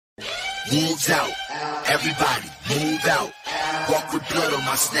Wolves out, everybody move out. Walk with blood on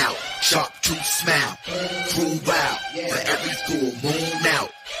my snout, sharp tooth smile. Cruel wild, for every full moon out.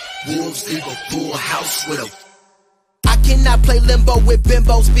 Wolves leave a full house with a... I cannot play limbo with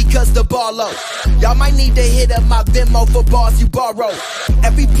bimbos because the Barlow. Y'all might need to hit up my Venmo for bars you borrow.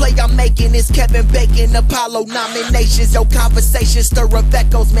 Every play I'm making is Kevin Bacon, Apollo nominations. Yo, conversation stir up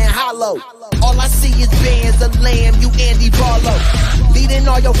echoes, man, hollow. All I see is bands of lamb, you Andy Barlow. Leading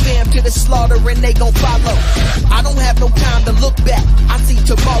all your fam to the slaughter and they gon' follow. I don't have no time to look back, I see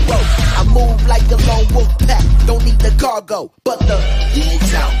tomorrow. I move like a lone wolf pack, don't need the cargo, but the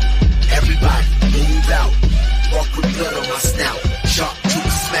wolves out, everybody move out. Walk with blood on my snout, sharp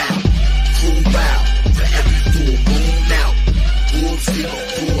tooth smile. Cruel wild, for every full moon out. Wolves leave a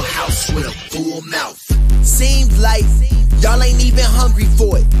full house with a full mouth. Seems like y'all ain't even hungry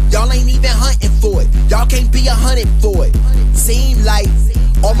for it. Y'all ain't even hunting for it. Y'all can't be 100 for it. Seem like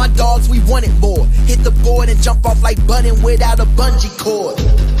all my dogs, we wanted more. Hit the board and jump off like button without a bungee cord.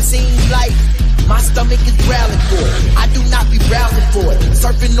 Seems like my stomach is growling for it. I do not be browsing for it.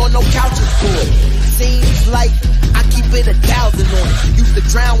 Surfing on no couches for it. Seems like I keep it 1,000 on it. Used to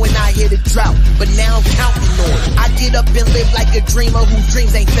drown when I hit a drought, but now I'm counting on it. I get up and live like a dreamer whose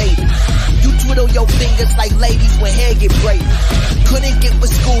dreams ain't fading. You twiddle your fingers like ladies when hair get braided. Couldn't get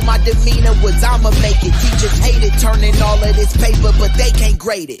with school, my demeanor was I'ma make it. Teachers hated turning all of this paper, but they can't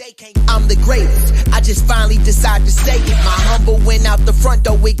grade it. I'm the greatest, I just finally decided to say it. My humble went out the front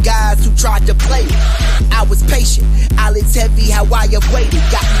door with guys who tried to play it. I was patient, eyelids heavy, how I avoided.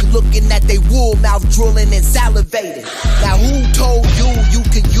 Got me looking at they wool mouth drooling and salivating. Now who told you you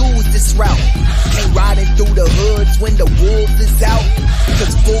could use this route? Ain't riding through the hoods when the wolves is out.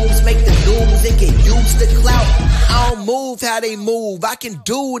 Cause fools make the news and get used to clout. I don't move how they move, I can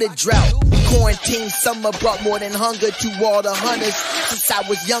do the drought. Quarantine summer brought more than hunger to all the hunters. Since I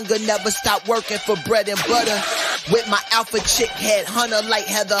was younger, never stopped working for bread and butter. With my alpha chick head hunter like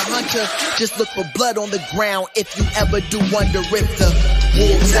Heather Hunter. Just look for blood on the ground if you ever do wonder if the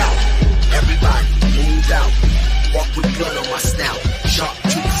wolves out. Everybody move out. Walk with blood on my snout, sharp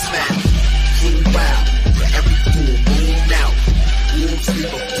tooth smile. Cruel wild, for every full moon out. Wolves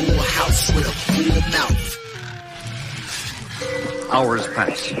leave a full house with a full mouth. Hours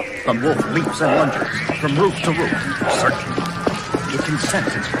pass. The wolf leaps and lunges, from roof to roof, searching. It can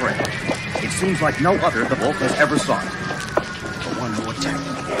sense its prey. It seems like no other the wolf has ever sought. The one who attacked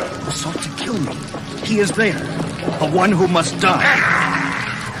me, who sought to kill me. He is there. The one who must die.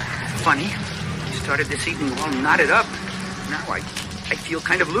 Funny. Started this evening all knotted up. Now I feel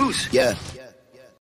kind of loose. Yeah.